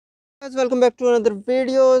Guys, welcome back to another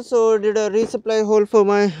video. So did a resupply haul for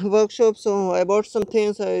my workshop. So I bought some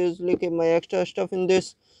things. I usually keep my extra stuff in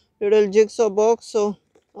this little jigsaw box. So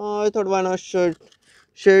I thought why not share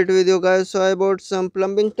it with you guys. So I bought some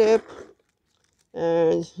plumbing tape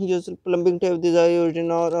and use plumbing tape. These are used in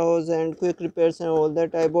our house and quick repairs and all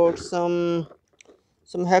that. I bought some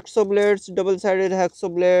hacksaw blades, double-sided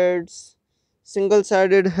hacksaw blades,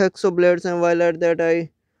 single-sided hacksaw blades, and while at that I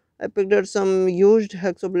picked up some used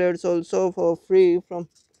hacksaw blades also for free from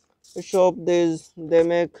the shop. They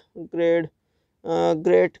make great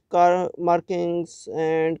car markings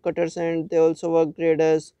and cutters, and they also work great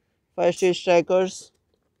as firesteel strikers.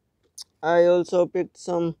 I also picked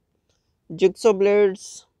some jigsaw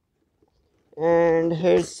blades, and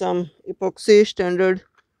here's some epoxy, standard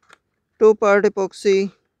two-part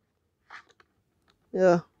epoxy,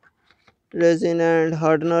 yeah, resin and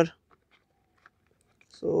hardener.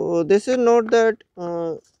 So this is not that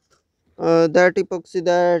epoxy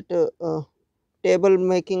that table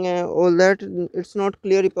making and all that. It's not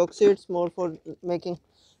clear epoxy, it's more for making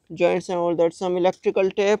joints and all that. Some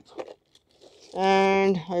electrical tape,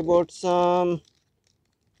 and I bought some,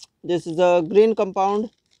 this is a green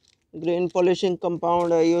compound, green polishing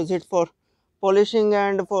compound. I use it for polishing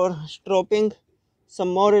and for stropping. Some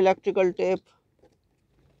more electrical tape,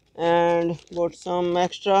 and bought some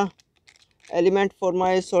extra element for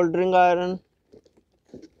my soldering iron.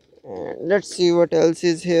 And let's see what else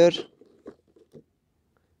is here.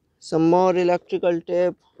 Some more electrical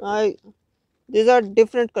tape. I These are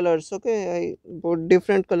different colors. Okay, I bought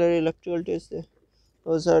different color electrical tapes.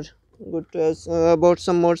 Those are good to us. About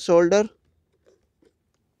some more solder,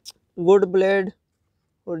 wood blade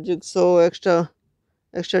for jigsaw,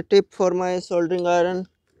 extra tip for my soldering iron,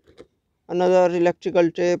 another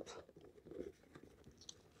electrical tape,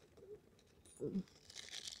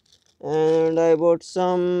 and I bought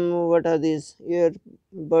some, what are these,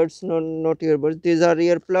 earbuds? No, not earbuds, these are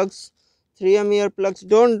earplugs, 3M earplugs.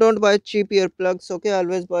 Don't buy cheap earplugs. Okay,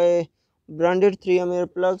 always buy branded 3M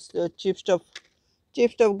earplugs. The cheap stuff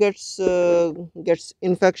gets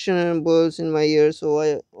infections in my ear, so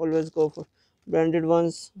I always go for branded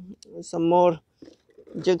ones. Some more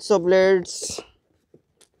jigsaw blades,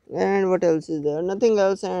 and what else is there? Nothing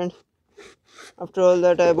else. And after all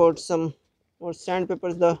that, I bought some more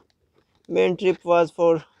sandpapers. The main trip was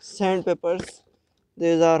for sandpapers.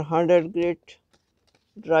 These are 100 grit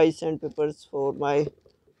dry sandpapers for my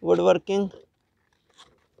woodworking.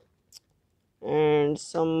 And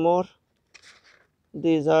some more,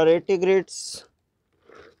 these are 80 grits,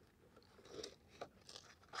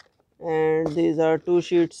 and these are two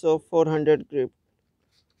sheets of 400 grit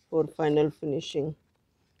for final finishing.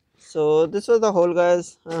 So this was the whole,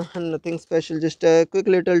 guys. Nothing special, just a quick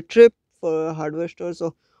little trip for a hardware store.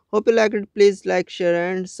 So hope you liked it. Please like,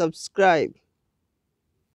 share and subscribe.